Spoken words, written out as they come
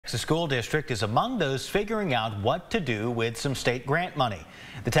Texas School District is among those figuring out what to do with some state grant money.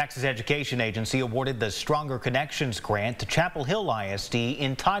 The Texas Education Agency awarded the Stronger Connections grant to Hill ISD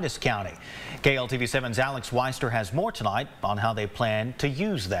in Titus County. KLTV7's Alex Weister has more tonight on how they plan to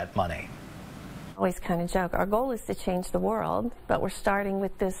use that money. Always kind of joke, our goal is to change the world, but we're starting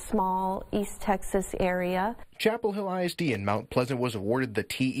with this small East Texas area. Hill ISD in Mount Pleasant was awarded the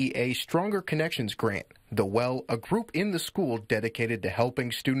TEA Stronger Connections grant. The Well, a group in the school dedicated to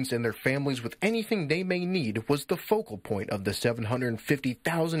helping students and their families with anything they may need, was the focal point of the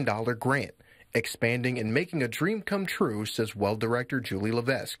 $750,000 grant. Expanding and making a dream come true, says Well Director Julie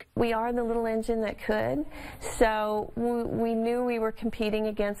Levesque. We are the little engine that could, so we knew we were competing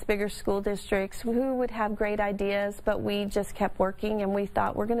against bigger school districts who would have great ideas, but we just kept working and we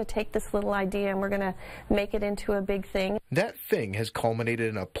thought we're going to take this little idea and we're going to make it into a big thing. That thing has culminated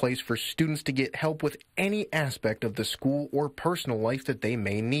in a place for students to get help with any aspect of the school or personal life that they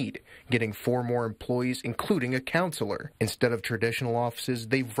may need, getting 4 more employees, including a counselor. Instead of traditional offices,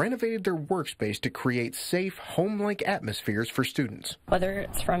 they've renovated their workspace to create safe, home-like atmospheres for students. Whether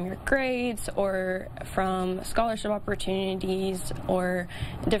it's from your grades or from scholarship opportunities or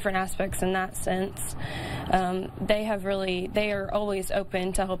different aspects in that sense, they are always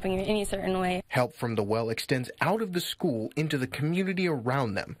open to helping in any certain way. Help from the Well extends out of the school into the community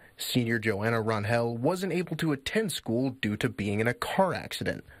around them. Senior Joanna Ronhell wasn't able to attend school due to being in a car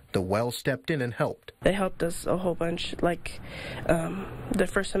accident. The Well stepped in and helped. They helped us a whole bunch. Like the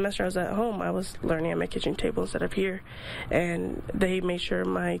first semester I was at home, I was learning at my kitchen table instead of here. And they made sure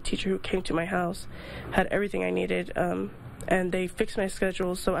my teacher who came to my house had everything I needed. And they fixed my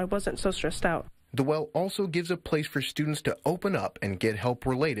schedule so I wasn't so stressed out. The Well also gives a place for students to open up and get help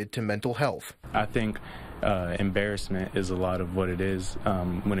related to mental health. I think embarrassment is a lot of what it is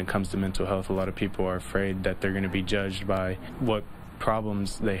when it comes to mental health. A lot of people are afraid that they're going to be judged by what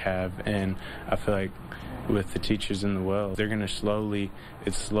problems they have, and I feel like with the teachers in the Well, they're going to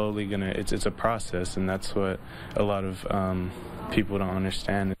it's a process, and that's what a lot of people don't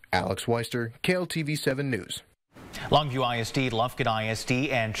understand. Alex Weister, KLTV7 News. Longview ISD, Lufkin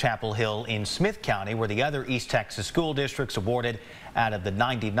ISD, and Chapel Hill in Smith County were the other East Texas school districts awarded out of the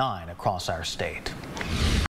 99 across our state.